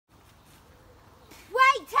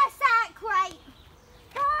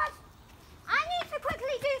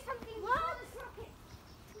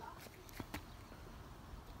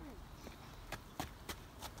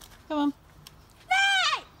Come on.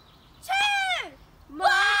 3, 2,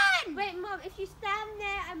 1! Wait, Mum, if you stand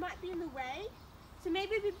there, I might be in the way. So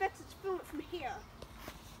maybe it'd be better to film it from here.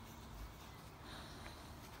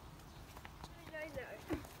 No.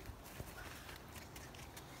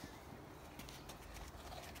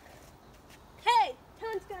 Hey,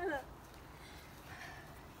 turn together.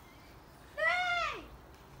 3,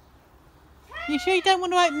 2, You sure you don't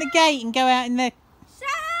want to open the gate and go out in the... shut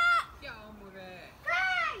up! Get on with it. 3,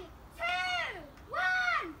 2, 1,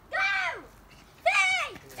 go! 3,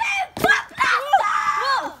 2, 1,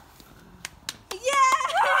 blast! Yeah!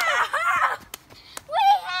 We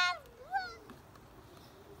have won!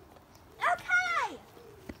 Okay!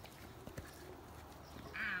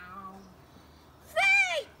 Ow.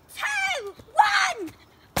 3, 2, 1,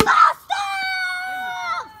 blast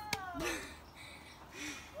off!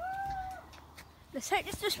 Let's hope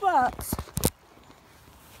this just works.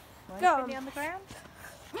 Go on. on the ground?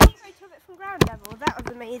 I took it from ground level. That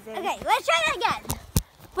was amazing. Okay, let's try that again.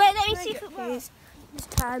 Wait, let me see if it works. This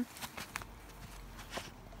time.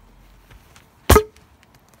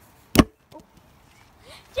 No,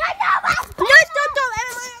 stop.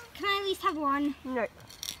 Can I at least have one? No.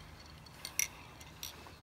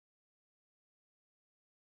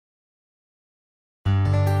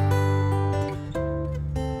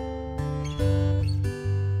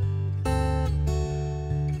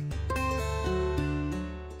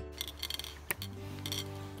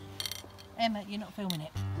 Emma, you're not filming it.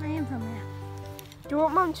 I am filming it. Do you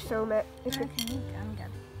want Mum to film it? Okay, I'm good.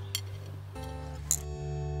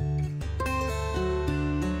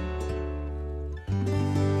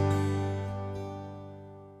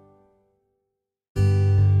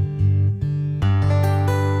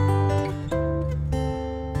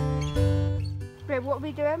 Wait, what are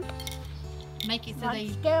we doing? Make it so Like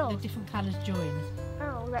the skills. different colours join.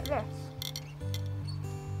 Oh, like this.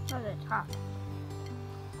 That's a top.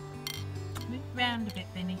 Move round a bit,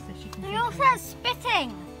 Benny, so she can... It all says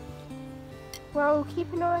spitting. Well,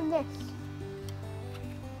 keep an eye on this.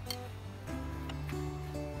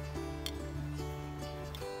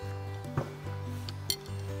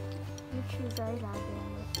 Literally very loud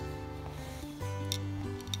on this.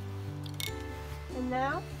 And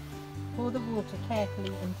now? Pour the water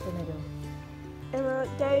carefully into the middle.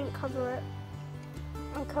 Don't cover it.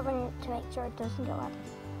 I'm covering it to make sure it doesn't go up.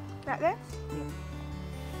 Like this? Yeah.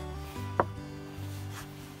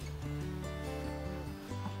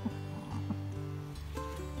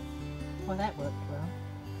 Well, that worked well.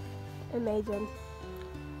 Amazing.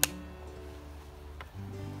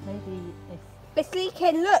 Maybe if... It's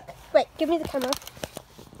leaking, look! Wait, give me the camera.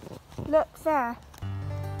 Look there.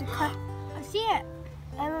 I see it.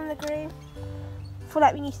 I'm on the green. I feel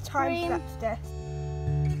like we need to time lapse this.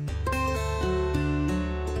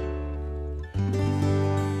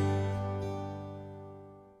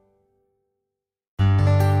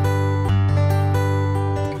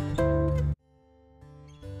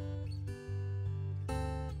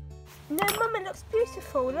 No, Mum, it looks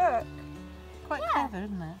beautiful, look. Quite clever,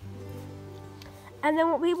 isn't it? And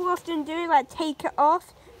then what people often do is like take it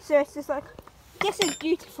off, so it's just like, this is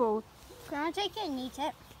beautiful. Can I take it and eat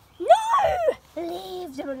it? No!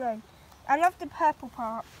 Leave them alone. I love the purple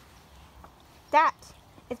part. That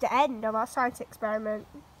is the end of our science experiment.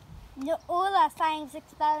 No, all our science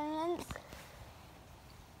experiments.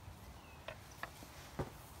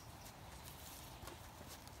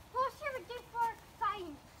 What should we do for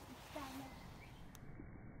science experiment?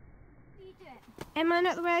 You do it. Am I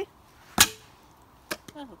not the way?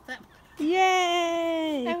 Oh, that...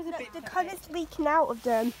 Yay! That was a Look, bit the perfect. colours leaking out of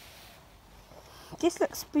them. This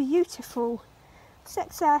looks beautiful.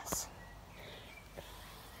 Success.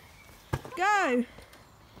 Go!